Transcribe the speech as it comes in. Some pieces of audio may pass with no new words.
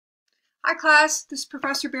Hi class, this is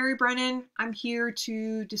Professor Barry Brennan. I'm here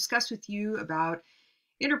to discuss with you about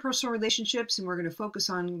interpersonal relationships, and we're going to focus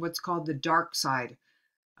on what's called the dark side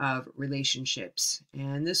of relationships.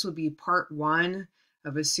 And this will be part one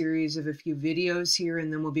of a series of a few videos here,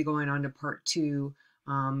 and then we'll be going on to part two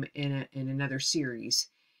in another series.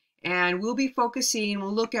 And we'll be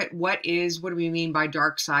we'll look at what do we mean by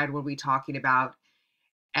dark side, what are we talking about,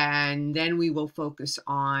 and then we will focus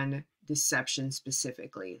on deception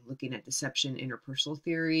specifically, looking at deception, interpersonal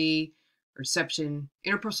theory, or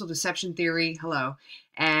interpersonal deception theory,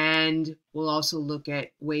 and we'll also look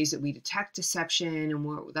at ways that we detect deception,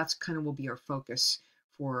 and that's kind of will be our focus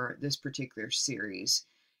for this particular series.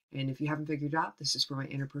 And if you haven't figured out, this is for my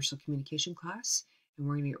interpersonal communication class, and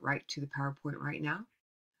we're going to get right to the PowerPoint right now.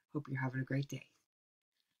 Hope you're having a great day.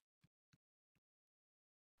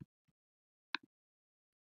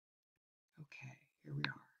 Okay, here we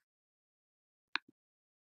are.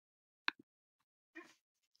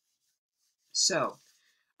 So,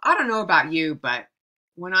 I don't know about you, but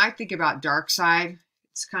when I think about dark side,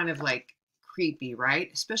 it's kind of like creepy,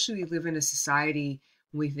 right? Especially we live in a society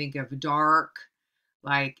when we think of dark,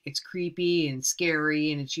 like it's creepy and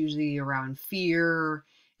scary, and it's usually around fear.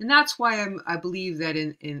 And that's why I believe that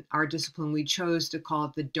in our discipline, we chose to call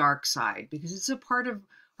it the dark side, because it's a part of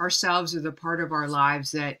ourselves or the part of our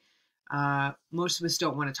lives that most of us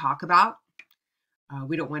don't want to talk about.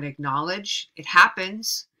 We don't want to acknowledge. It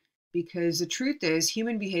happens because the truth is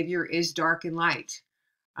human behavior is dark and light.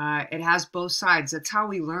 It has both sides. That's how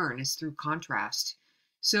we learn, is through contrast.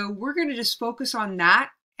 So we're going to just focus on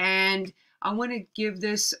that. And I want to give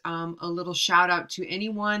this a little shout out to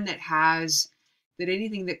anyone that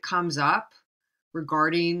anything that comes up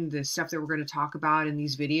regarding the stuff that we're going to talk about in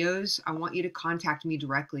these videos. I want you to contact me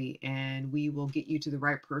directly, and we will get you to the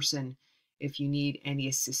right person if you need any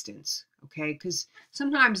assistance. Okay, because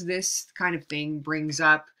sometimes this kind of thing brings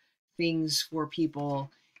up things for people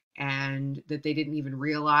and that they didn't even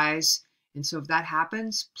realize. And so if that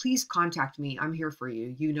happens, please contact me. I'm here for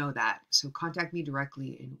you. You know that. So contact me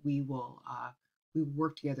directly, and we will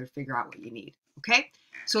work together to figure out what you need. Okay,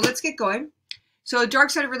 so let's get going. So dark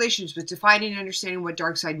side of relationships, defining and understanding what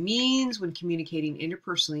dark side means when communicating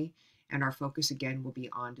interpersonally, and our focus again will be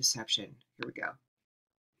on deception. Here we go.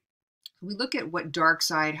 We look at what dark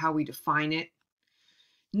side, how we define it.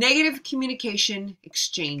 Negative communication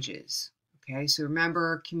exchanges. Okay, so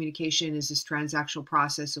remember, communication is this transactional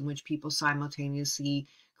process in which people simultaneously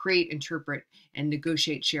create, interpret, and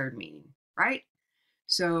negotiate shared meaning, right?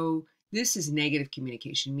 So this is negative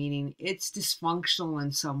communication, meaning it's dysfunctional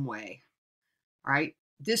in some way, right?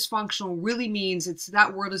 Dysfunctional really means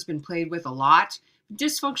that word has been played with a lot.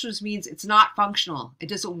 Dysfunctional means it's not functional. It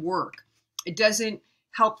doesn't work. It doesn't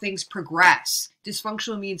help things progress.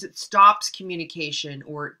 Dysfunctional means it stops communication,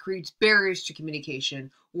 or it creates barriers to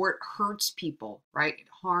communication, or it hurts people, right? It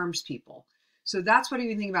harms people. So that's what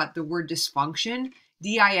you think about the word dysfunction.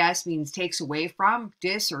 DIS means takes away from,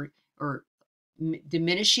 dis or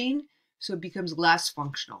diminishing, so it becomes less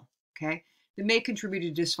functional, okay? That may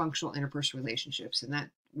contribute to dysfunctional interpersonal relationships, and that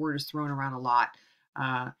word is thrown around a lot.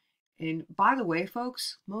 And by the way,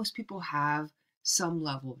 folks, most people have some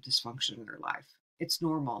level of dysfunction in their life. It's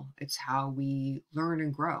normal. It's how we learn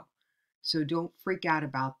and grow. So don't freak out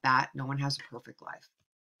about that. No one has a perfect life.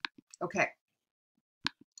 Okay.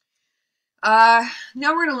 Now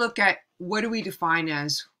we're going to look at what do we define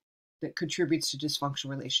as that contributes to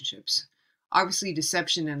dysfunctional relationships. Obviously,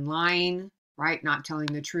 deception and lying, right? Not telling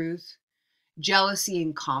the truth. Jealousy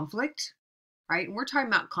and conflict, right? And we're talking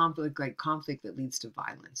about conflict, like conflict that leads to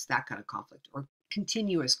violence, that kind of conflict, or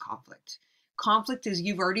continuous conflict. Conflict, as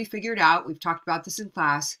you've already figured out, we've talked about this in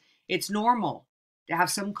class, it's normal to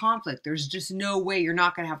have some conflict. There's just no way you're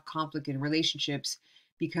not going to have conflict in relationships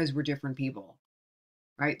because we're different people,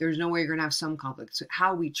 right? There's no way you're going to have some conflict. So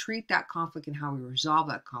how we treat that conflict and how we resolve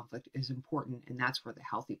that conflict is important, and that's where the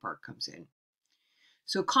healthy part comes in.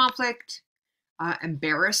 So conflict,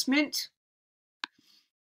 embarrassment,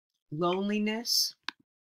 loneliness,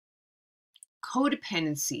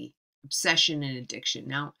 codependency, obsession, and addiction.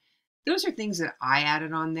 Now, those are things that I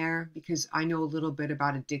added on there because I know a little bit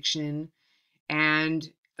about addiction,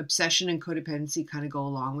 and obsession and codependency kind of go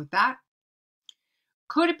along with that.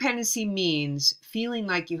 Codependency means feeling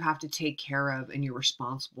like you have to take care of and you're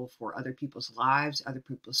responsible for other people's lives, other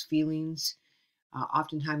people's feelings.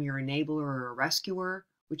 Oftentimes you're an enabler or a rescuer,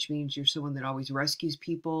 which means you're someone that always rescues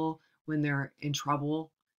people when they're in trouble.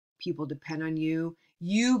 People depend on you.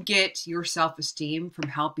 You get your self-esteem from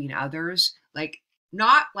helping others,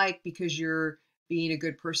 not like because you're being a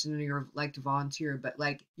good person and you're like to volunteer, but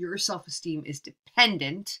like your self-esteem is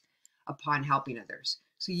dependent upon helping others.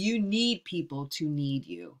 So you need people to need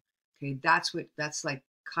you. Okay, that's like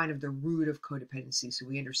kind of the root of codependency. So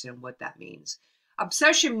we understand what that means.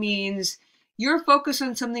 Obsession means you're focused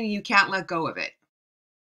on something and you can't let go of it,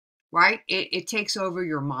 right? It takes over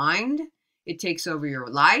your mind. It takes over your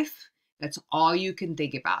life. That's all you can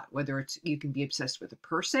think about. Whether it's, you can be obsessed with a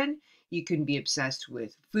person, you can be obsessed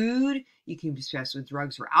with food, you can be obsessed with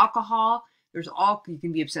drugs or alcohol. You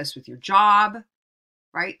can be obsessed with your job,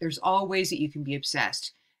 right? There's all ways that you can be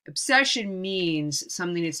obsessed. Obsession means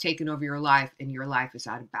something that's taken over your life and your life is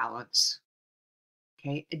out of balance.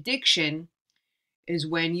 Okay. Addiction is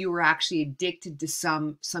when you are actually addicted to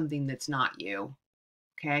something that's not you.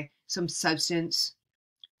 Okay. Some substance,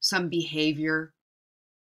 some behavior,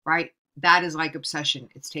 right? That is like obsession.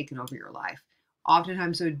 It's taken over your life.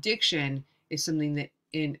 Oftentimes, addiction is something that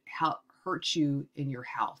hurts you in your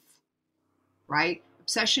health, right?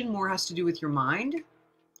 Obsession more has to do with your mind.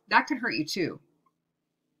 That can hurt you too,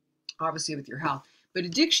 obviously with your health. But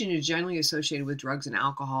addiction is generally associated with drugs and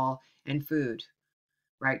alcohol and food,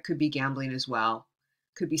 right? Could be gambling as well.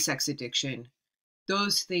 Could be sex addiction.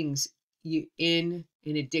 Those things in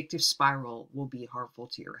an addictive spiral will be harmful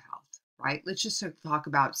to your health, right? Let's just talk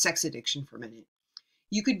about sex addiction for a minute.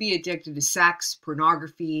 You could be addicted to sex,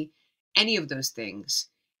 pornography, any of those things,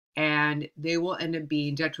 and they will end up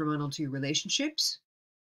being detrimental to your relationships.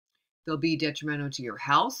 They'll be detrimental to your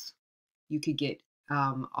health. You could get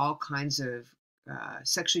all kinds of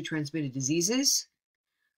sexually transmitted diseases.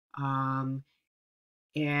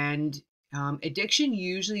 Addiction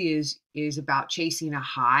usually is about chasing a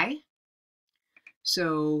high.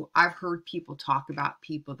 So I've heard people talk about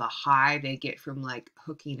the high they get from like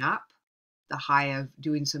hooking up, the high of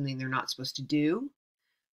doing something they're not supposed to do.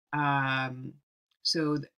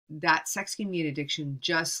 So that sex can be an addiction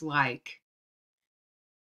just like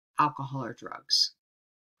alcohol or drugs,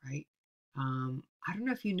 right? I don't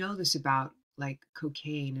know if you know this about like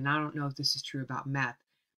cocaine, and I don't know if this is true about meth,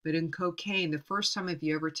 but in cocaine, the first time if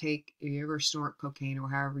you ever snort cocaine or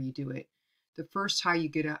however you do it, the first high you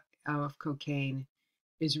get out of cocaine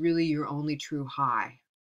is really your only true high.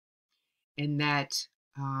 And that,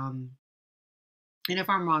 and if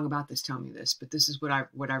I'm wrong about this, tell me this, but this is what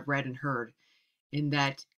I've read and heard, in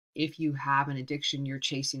that if you have an addiction, you're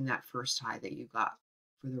chasing that first high that you got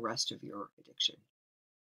for the rest of your addiction.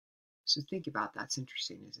 So think about that. It's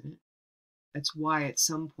interesting, isn't it? That's why at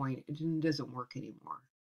some point it doesn't work anymore.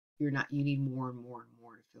 You need more and more and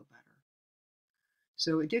more to feel better.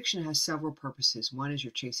 So addiction has several purposes. One is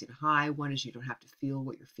you're chasing a high. One is you don't have to feel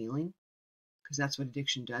what you're feeling, because that's what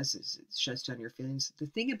addiction does, is it shuts down your feelings. The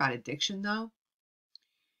thing about addiction though,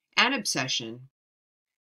 and obsession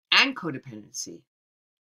and codependency,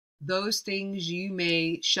 those things, you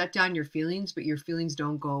may shut down your feelings, but your feelings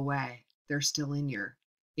don't go away. They're still in your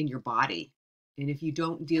body. And if you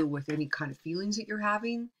don't deal with any kind of feelings that you're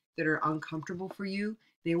having that are uncomfortable for you,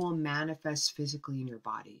 they will manifest physically in your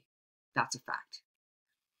body. That's a fact.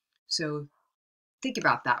 So think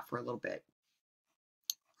about that for a little bit.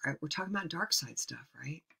 All right, we're talking about dark side stuff,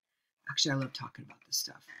 right? Actually, I love talking about this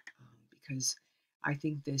stuff because I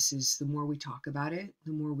think this is, the more we talk about it,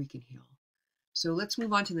 the more we can heal. So let's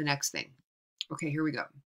move on to the next thing. Okay, here we go.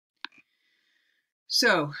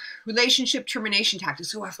 So relationship termination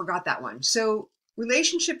tactics. Oh, I forgot that one. So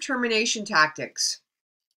relationship termination tactics.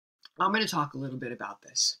 I'm going to talk a little bit about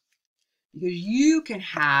this because you can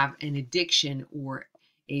have an addiction or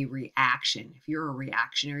a reaction. If you're a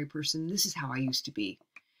reactionary person, this is how I used to be,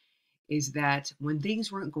 is that when things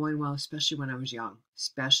weren't going well, especially when I was young,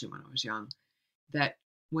 that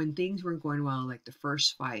when things weren't going well, like the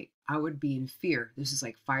first fight, I would be in fear. This is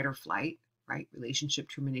like fight or flight, right? Relationship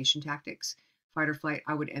termination tactics. Fight or flight,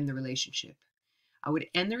 I would end the relationship.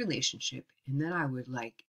 And then I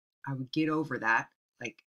would get over that,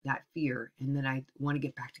 like that fear, and then I want to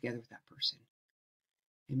get back together with that person.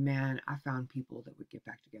 And man, I found people that would get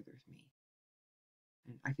back together with me.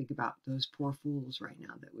 And I think about those poor fools right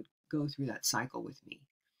now that would go through that cycle with me.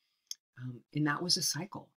 And that was a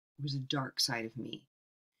cycle. It was a dark side of me.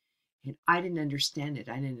 And I didn't understand it.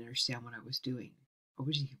 I didn't understand what I was doing. I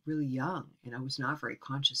was really young and I was not very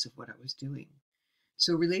conscious of what I was doing.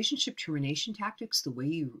 So relationship termination tactics, the way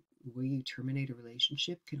you terminate a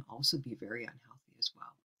relationship, can also be very unhealthy as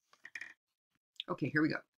well. Okay, here we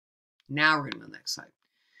go. Now we're going to go to the next slide.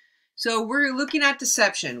 So we're looking at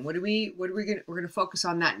deception. We're going to focus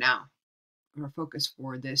on that now. Our focus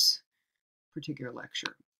for this particular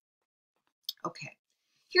lecture. Okay,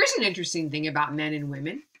 here's an interesting thing about men and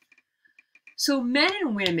women. So men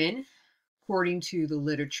and women, according to the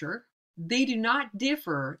literature, they do not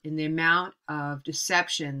differ in the amount of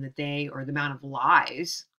deception or the amount of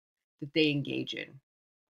lies that they engage in.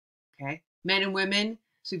 Okay, men and women.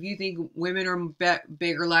 So if you think women are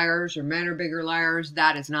bigger liars or men are bigger liars,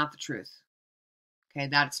 that is not the truth. Okay,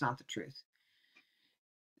 that's not the truth.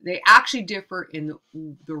 They actually differ in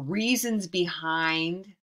the reasons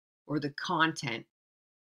behind or the content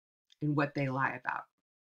and what they lie about.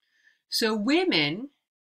 So women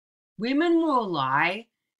will lie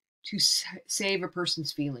to save a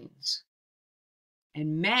person's feelings,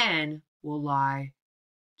 and men will lie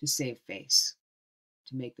to save face,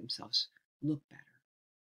 to make themselves look better.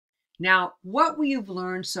 Now, what we have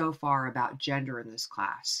learned so far about gender in this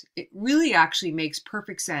class, it really actually makes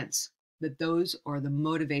perfect sense that those are the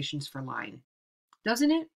motivations for lying,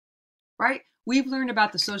 doesn't it? Right? We've learned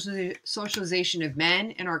about the socialization of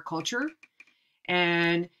men in our culture,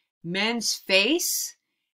 and men's face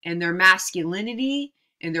and their masculinity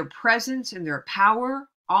and their presence and their power,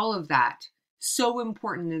 all of that, so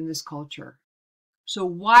important in this culture. So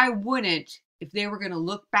why wouldn't, if they were going to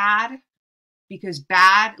look bad, because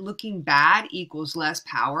looking bad equals less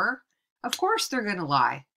power, of course they're going to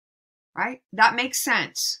lie, right? That makes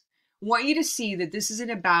sense. I want you to see that this isn't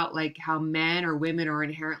about like how men or women are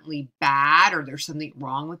inherently bad or there's something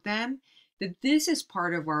wrong with them, that this is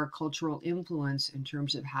part of our cultural influence in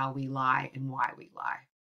terms of how we lie and why we lie.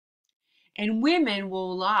 And women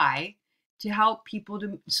will lie to help people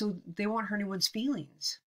so they won't hurt anyone's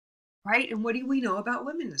feelings, right? And what do we know about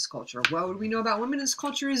women in this culture? Well, what we know about women in this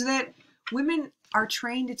culture is that women are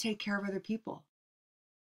trained to take care of other people.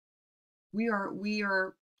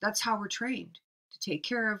 That's how we're trained, to take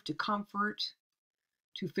care of, to comfort,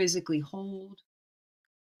 to physically hold,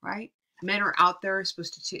 right? Men are out there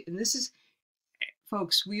supposed to take, and this is,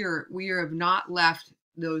 folks, we have not left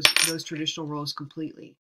those traditional roles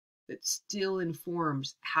completely. That still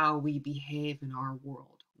informs how we behave in our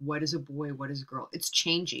world. What is a boy? What is a girl? It's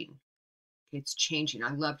changing. It's changing.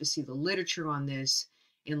 I'd love to see the literature on this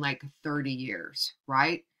in like 30 years,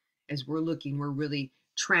 right? As we're really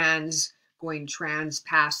going trans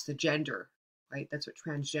past the gender, right? That's what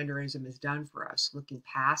transgenderism has done for us, looking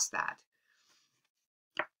past that.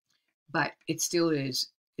 But it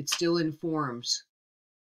still informs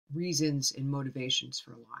reasons and motivations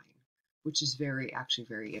for lying, which is actually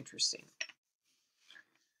very interesting.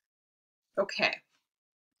 Okay,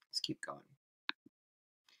 let's keep going.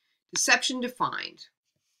 Deception defined.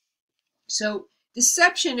 So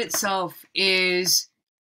deception itself is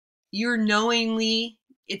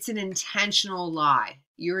it's an intentional lie.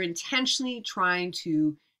 You're intentionally trying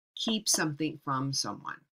to keep something from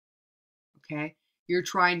someone. Okay? You're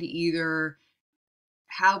trying to either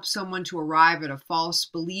help someone to arrive at a false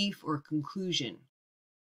belief or conclusion.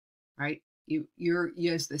 Right? You're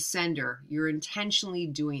as the sender, you're intentionally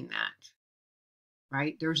doing that.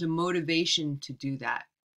 Right? There's a motivation to do that.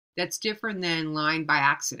 That's different than lying by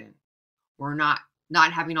accident or not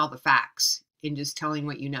having all the facts and just telling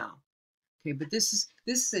what you know. Okay, but this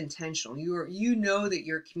is intentional. You know that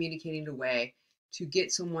you're communicating a way to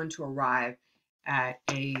get someone to arrive at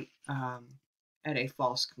a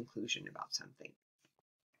false conclusion about something.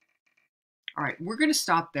 All right, we're going to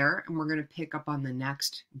stop there and we're going to pick up on the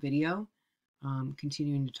next video,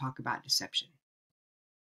 continuing to talk about deception.